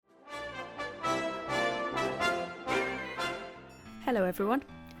Hello everyone,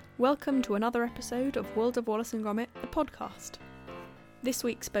 welcome to another episode of World of Wallace and Gromit, the podcast. This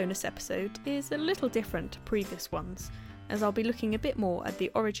week's bonus episode is a little different to previous ones, as I'll be looking a bit more at the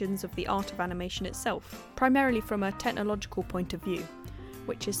origins of the art of animation itself, primarily from a technological point of view,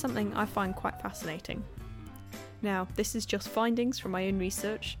 which is something I find quite fascinating. Now, this is just findings from my own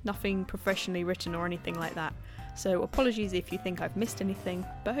research, nothing professionally written or anything like that, so apologies if you think I've missed anything,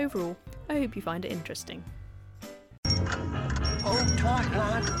 but overall, I hope you find it interesting. Hold tight,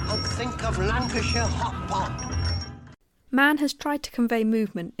 lad, and think of Lancashire hot pot. Man has tried to convey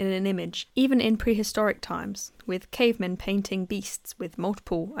movement in an image, even in prehistoric times, with cavemen painting beasts with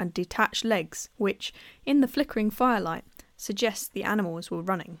multiple and detached legs, which, in the flickering firelight, suggests the animals were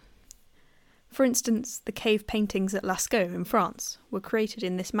running. For instance, the cave paintings at Lascaux in France were created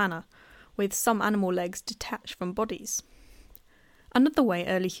in this manner, with some animal legs detached from bodies. Another way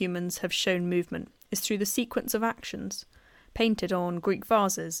early humans have shown movement is through the sequence of actions, painted on Greek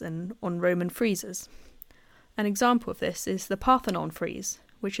vases and on Roman friezes. An example of this is the Parthenon frieze,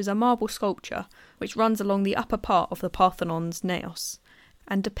 which is a marble sculpture which runs along the upper part of the Parthenon's naos,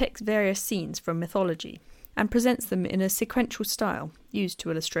 and depicts various scenes from mythology, and presents them in a sequential style used to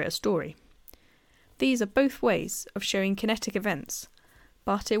illustrate a story. These are both ways of showing kinetic events,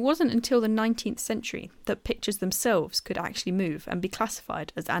 but it wasn't until the 19th century that pictures themselves could actually move and be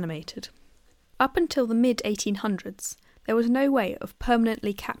classified as animated. Up until the mid-1800s, there was no way of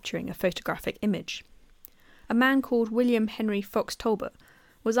permanently capturing a photographic image. A man called William Henry Fox Talbot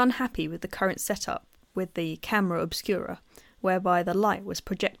was unhappy with the current setup with the camera obscura, whereby the light was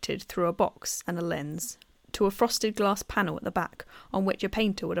projected through a box and a lens to a frosted glass panel at the back on which a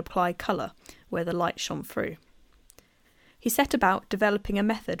painter would apply colour where the light shone through. He set about developing a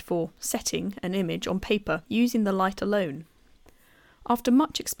method for setting an image on paper using the light alone. After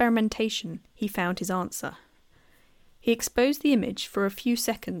much experimentation, he found his answer. He exposed the image for a few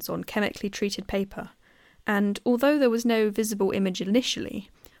seconds on chemically treated paper, and although there was no visible image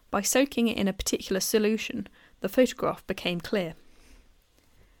initially, by soaking it in a particular solution, the photograph became clear.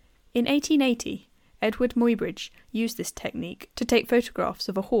 In 1880, Edward Muybridge used this technique to take photographs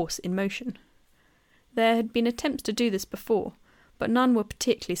of a horse in motion. There had been attempts to do this before, but none were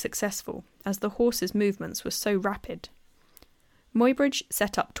particularly successful, as the horse's movements were so rapid. Muybridge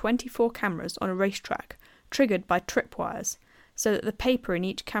set up 24 cameras on a racetrack, triggered by tripwires, so that the paper in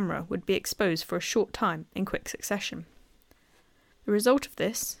each camera would be exposed for a short time in quick succession. The result of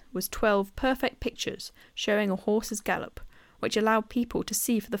this was 12 perfect pictures showing a horse's gallop, which allowed people to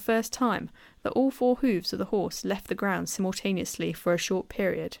see for the first time that all 4 hooves of the horse left the ground simultaneously for a short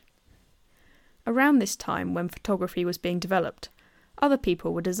period. Around this time, when photography was being developed, other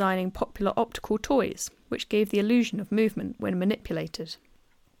people were designing popular optical toys, which gave the illusion of movement when manipulated.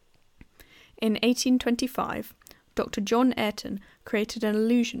 In 1825, Dr. John Ayrton created an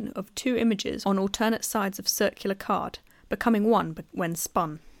illusion of 2 images on alternate sides of a circular card, becoming one when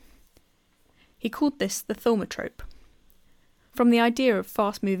spun. He called this the thaumatrope. From the idea of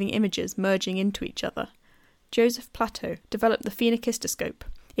fast-moving images merging into each other, Joseph Plateau developed the phenakistoscope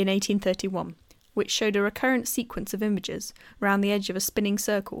in 1831, which showed a recurrent sequence of images round the edge of a spinning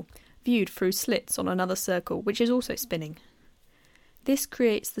circle, viewed through slits on another circle which is also spinning. This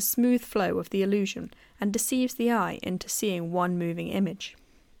creates the smooth flow of the illusion and deceives the eye into seeing one moving image.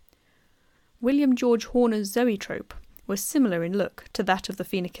 William George Horner's zoetrope was similar in look to that of the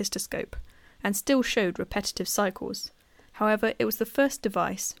phenakistoscope, and still showed repetitive cycles. However, it was the first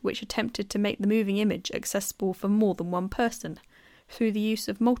device which attempted to make the moving image accessible for more than one person, through the use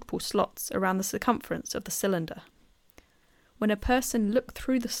of multiple slots around the circumference of the cylinder. When a person looked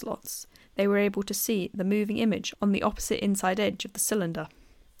through the slots, they were able to see the moving image on the opposite inside edge of the cylinder.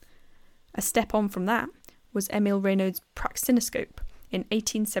 A step on from that was Émile Reynaud's praxinoscope in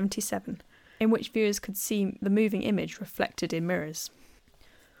 1877, in which viewers could see the moving image reflected in mirrors.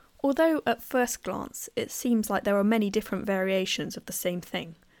 Although at first glance it seems like there are many different variations of the same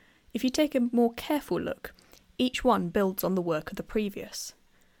thing, if you take a more careful look, each one builds on the work of the previous.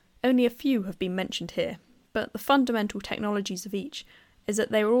 Only a few have been mentioned here, but the fundamental technologies of each is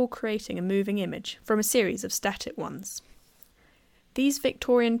that they were all creating a moving image from a series of static ones. These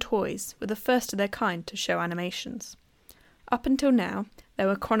Victorian toys were the first of their kind to show animations. Up until now, there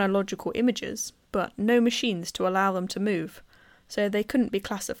were chronological images, but no machines to allow them to move, so they couldn't be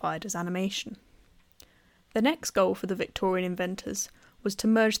classified as animation. The next goal for the Victorian inventors was to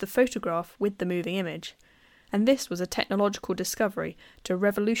merge the photograph with the moving image, and this was a technological discovery to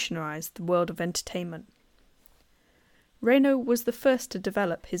revolutionise the world of entertainment. Reynaud was the first to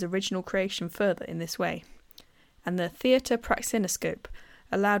develop his original creation further in this way, and the theatre praxinoscope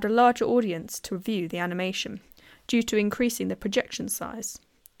allowed a larger audience to view the animation, due to increasing the projection size.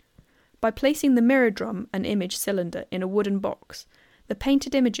 By placing the mirror drum and image cylinder in a wooden box, the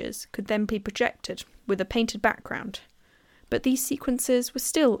painted images could then be projected with a painted background, but these sequences were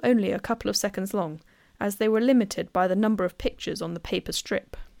still only a couple of seconds long, as they were limited by the number of pictures on the paper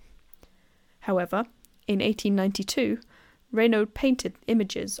strip. However, in 1892, Reynaud painted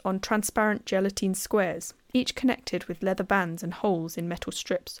images on transparent gelatine squares, each connected with leather bands and holes in metal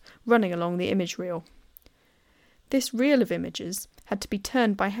strips running along the image reel. This reel of images had to be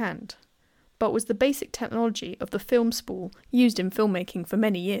turned by hand, but was the basic technology of the film spool used in filmmaking for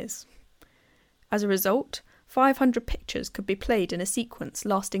many years. As a result, 500 pictures could be played in a sequence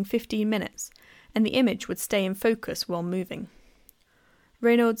lasting 15 minutes, and the image would stay in focus while moving.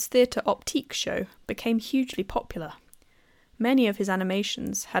 Reynaud's Theatre Optique show became hugely popular. Many of his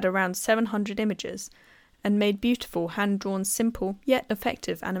animations had around 700 images and made beautiful hand-drawn simple yet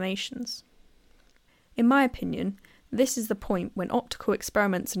effective animations. In my opinion, this is the point when optical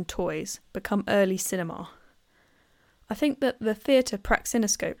experiments and toys become early cinema. I think that the theatre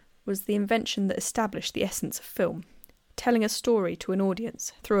praxinoscope was the invention that established the essence of film, telling a story to an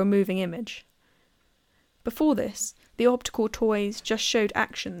audience through a moving image. Before this, the optical toys just showed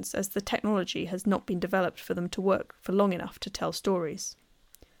actions, as the technology has not been developed for them to work for long enough to tell stories.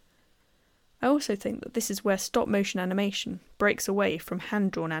 I also think that this is where stop-motion animation breaks away from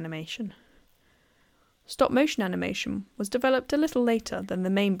hand-drawn animation. Stop-motion animation was developed a little later than the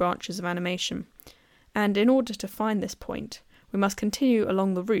main branches of animation, and in order to find this point, we must continue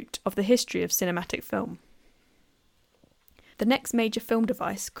along the route of the history of cinematic film. The next major film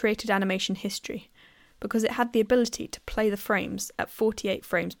device created animation history, because it had the ability to play the frames at 48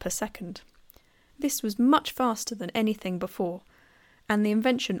 frames per second. This was much faster than anything before, and the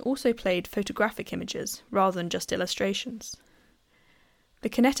invention also played photographic images rather than just illustrations. The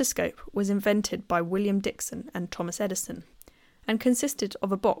kinetoscope was invented by William Dickson and Thomas Edison, and consisted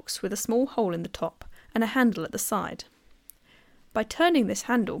of a box with a small hole in the top and a handle at the side. By turning this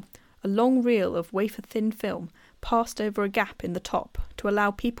handle, a long reel of wafer-thin film passed over a gap in the top to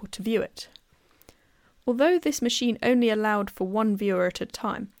allow people to view it. Although this machine only allowed for one viewer at a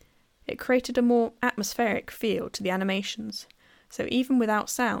time, it created a more atmospheric feel to the animations, so even without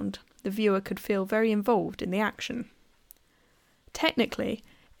sound, the viewer could feel very involved in the action. Technically,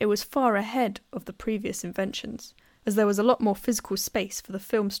 it was far ahead of the previous inventions, as there was a lot more physical space for the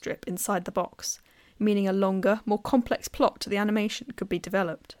film strip inside the box, meaning a longer, more complex plot to the animation could be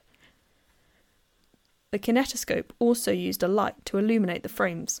developed. The kinetoscope also used a light to illuminate the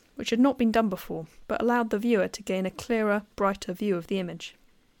frames, which had not been done before, but allowed the viewer to gain a clearer, brighter view of the image.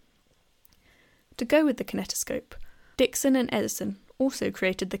 To go with the kinetoscope, Dickson and Edison also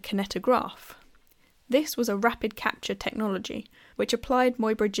created the kinetograph. This was a rapid capture technology which applied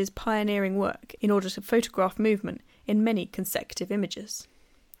Muybridge's pioneering work in order to photograph movement in many consecutive images.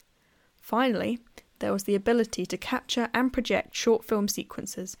 Finally, there was the ability to capture and project short film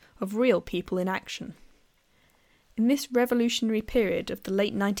sequences of real people in action. In this revolutionary period of the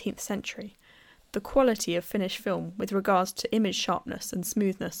late 19th century, the quality of finished film with regards to image sharpness and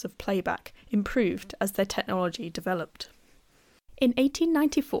smoothness of playback improved as their technology developed. In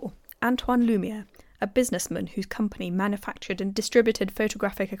 1894, Antoine Lumière, a businessman whose company manufactured and distributed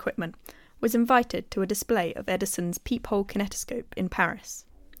photographic equipment, was invited to a display of Edison's peephole kinetoscope in Paris.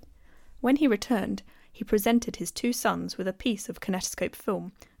 When he returned, he presented his two sons with a piece of kinetoscope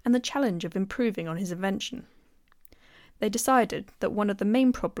film and the challenge of improving on his invention. They decided that one of the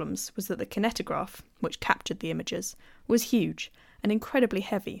main problems was that the kinetograph, which captured the images, was huge and incredibly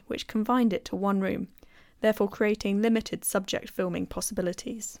heavy, which confined it to one room, therefore creating limited subject filming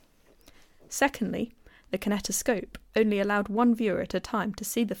possibilities. Secondly, the kinetoscope only allowed one viewer at a time to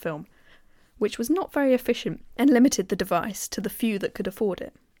see the film, which was not very efficient and limited the device to the few that could afford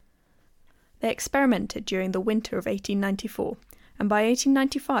it. They experimented during the winter of 1894, and by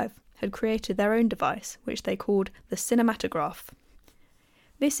 1895 had created their own device, which they called the cinematograph.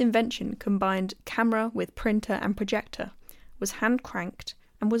 This invention combined camera with printer and projector, was hand-cranked,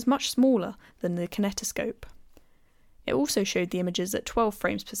 and was much smaller than the kinetoscope. It also showed the images at 12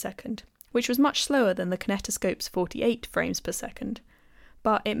 frames per second, which was much slower than the kinetoscope's 48 frames per second,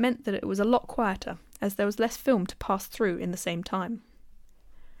 but it meant that it was a lot quieter, as there was less film to pass through in the same time.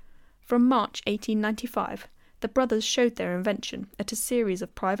 From March 1895, the brothers showed their invention at a series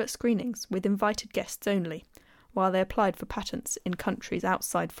of private screenings with invited guests only, while they applied for patents in countries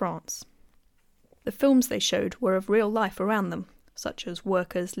outside France. The films they showed were of real life around them, such as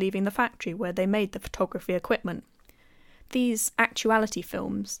workers leaving the factory where they made the photography equipment. These actuality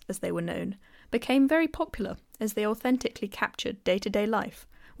films, as they were known, became very popular as they authentically captured day-to-day life,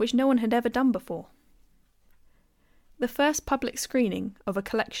 which no one had ever done before. The first public screening of a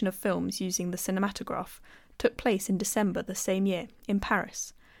collection of films using the cinematograph took place in December the same year in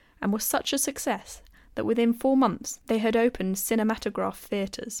Paris, and was such a success that within 4 months they had opened cinematograph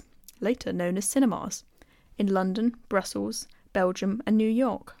theatres, later known as cinemas, in London, Brussels, Belgium and New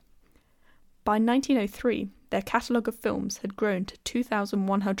York. By 1903, their catalogue of films had grown to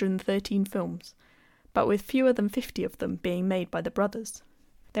 2,113 films, but with fewer than 50 of them being made by the brothers.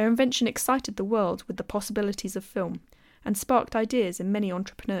 Their invention excited the world with the possibilities of film, and sparked ideas in many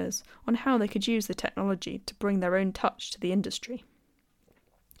entrepreneurs on how they could use the technology to bring their own touch to the industry.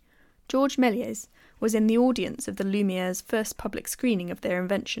 Georges Méliès was in the audience of the Lumieres' first public screening of their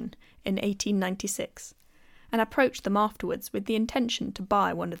invention in 1896, and approached them afterwards with the intention to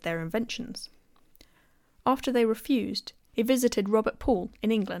buy one of their inventions. After they refused, he visited Robert Paul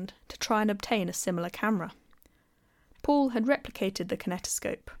in England to try and obtain a similar camera. Paul had replicated the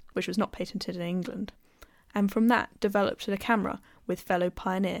kinetoscope, which was not patented in England, and from that developed a camera with fellow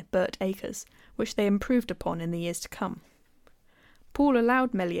pioneer Bert Akers, which they improved upon in the years to come. Paul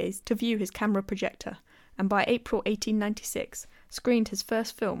allowed Méliès to view his camera projector, and by April 1896 screened his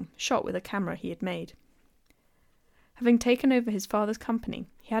first film shot with a camera he had made. Having taken over his father's company,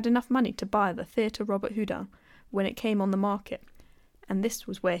 he had enough money to buy the Theatre Robert Houdin when it came on the market, and this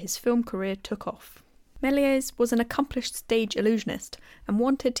was where his film career took off. Méliès was an accomplished stage illusionist and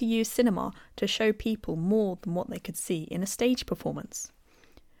wanted to use cinema to show people more than what they could see in a stage performance.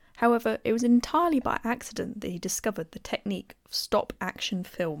 However, it was entirely by accident that he discovered the technique of stop-action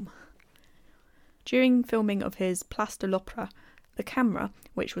film. During filming of his Place de l'Opéra, the camera,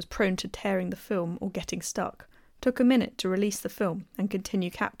 which was prone to tearing the film or getting stuck, took a minute to release the film and continue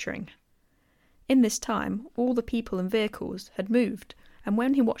capturing. In this time, all the people and vehicles had moved, and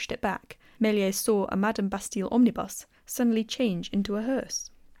when he watched it back, Méliès saw a Madame Bastille omnibus suddenly change into a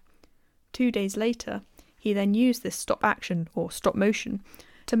hearse. 2 days later, he then used this stop-action or stop-motion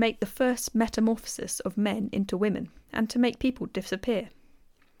to make the first metamorphosis of men into women and to make people disappear.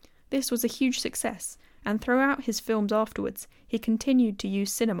 This was a huge success, and throughout his films afterwards, he continued to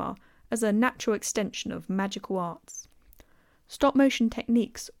use cinema as a natural extension of magical arts. Stop-motion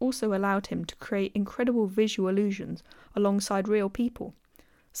techniques also allowed him to create incredible visual illusions alongside real people,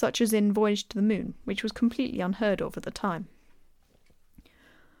 such as in Voyage to the Moon, which was completely unheard of at the time.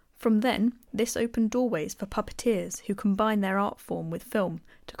 From then, this opened doorways for puppeteers who combined their art form with film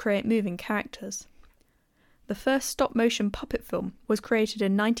to create moving characters. The first stop-motion puppet film was created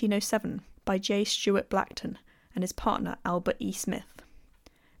in 1907 by J. Stuart Blackton and his partner Albert E. Smith.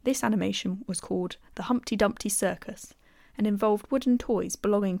 This animation was called The Humpty Dumpty Circus and involved wooden toys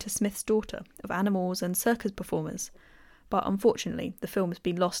belonging to Smith's daughter of animals and circus performers, but unfortunately the film has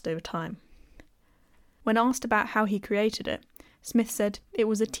been lost over time. When asked about how he created it, Smith said it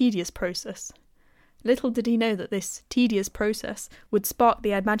was a tedious process. Little did he know that this tedious process would spark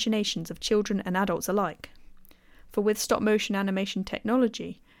the imaginations of children and adults alike. For with stop-motion animation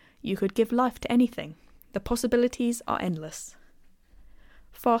technology, you could give life to anything. The possibilities are endless.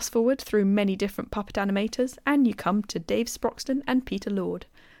 Fast forward through many different puppet animators and you come to Dave Sproxton and Peter Lord,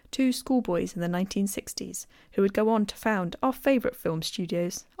 2 schoolboys in the 1960s who would go on to found our favourite film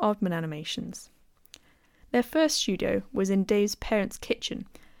studios, Aardman Animations. Their first studio was in Dave's parents' kitchen,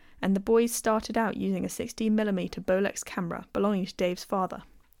 and the boys started out using a 16mm Bolex camera belonging to Dave's father.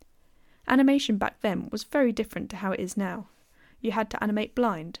 Animation back then was very different to how it is now. You had to animate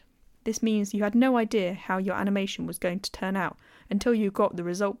blind. This means you had no idea how your animation was going to turn out until you got the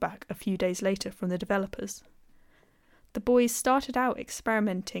result back a few days later from the developers. The boys started out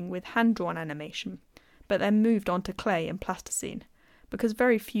experimenting with hand-drawn animation, but then moved on to clay and plasticine, because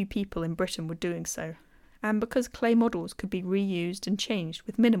very few people in Britain were doing so, and because clay models could be reused and changed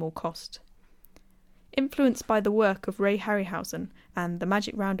with minimal cost. Influenced by the work of Ray Harryhausen and The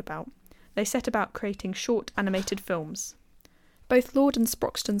Magic Roundabout, they set about creating short animated films. Both Lord and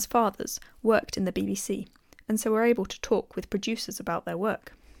Sproxton's fathers worked in the BBC, and so were able to talk with producers about their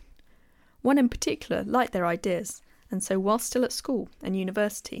work. One in particular liked their ideas, and so while still at school and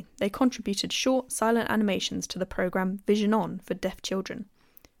university, they contributed short silent animations to the programme Vision On for deaf children.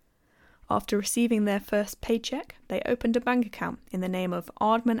 After receiving their first paycheck, they opened a bank account in the name of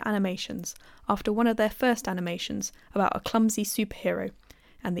Aardman Animations after one of their first animations about a clumsy superhero,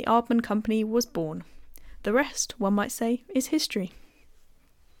 and the Aardman Company was born. The rest, one might say, is history.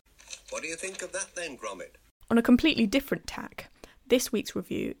 What do you think of that then, Gromit? On a completely different tack, this week's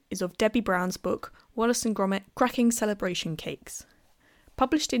review is of Debbie Brown's book, Wallace and Gromit Cracking Celebration Cakes.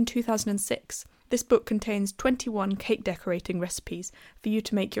 Published in 2006, this book contains 21 cake decorating recipes for you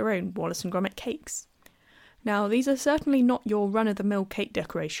to make your own Wallace and Gromit cakes. Now, these are certainly not your run-of-the-mill cake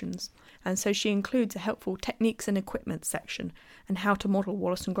decorations, and so she includes a helpful techniques and equipment section and how to model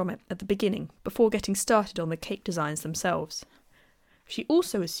Wallace and Gromit at the beginning, before getting started on the cake designs themselves. She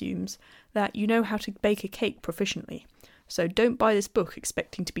also assumes that you know how to bake a cake proficiently, so don't buy this book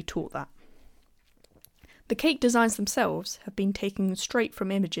expecting to be taught that. The cake designs themselves have been taken straight from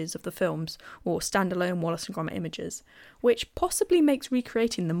images of the films or standalone Wallace and Gromit images, which possibly makes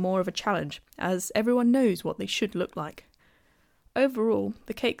recreating them more of a challenge, as everyone knows what they should look like. Overall,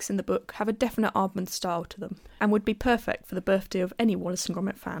 the cakes in the book have a definite Aardman style to them, and would be perfect for the birthday of any Wallace and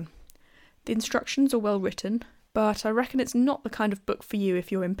Gromit fan. The instructions are well written, but I reckon it's not the kind of book for you if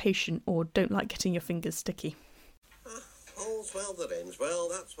you're impatient or don't like getting your fingers sticky. All's well that ends well,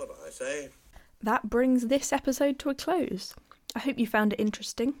 that's what I say. That brings this episode to a close. I hope you found it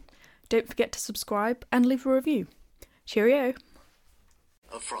interesting. Don't forget to subscribe and leave a review. Cheerio!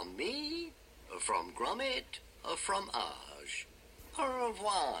 From me, from Gromit, from Arj. Au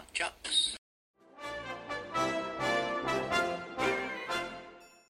revoir, chaps.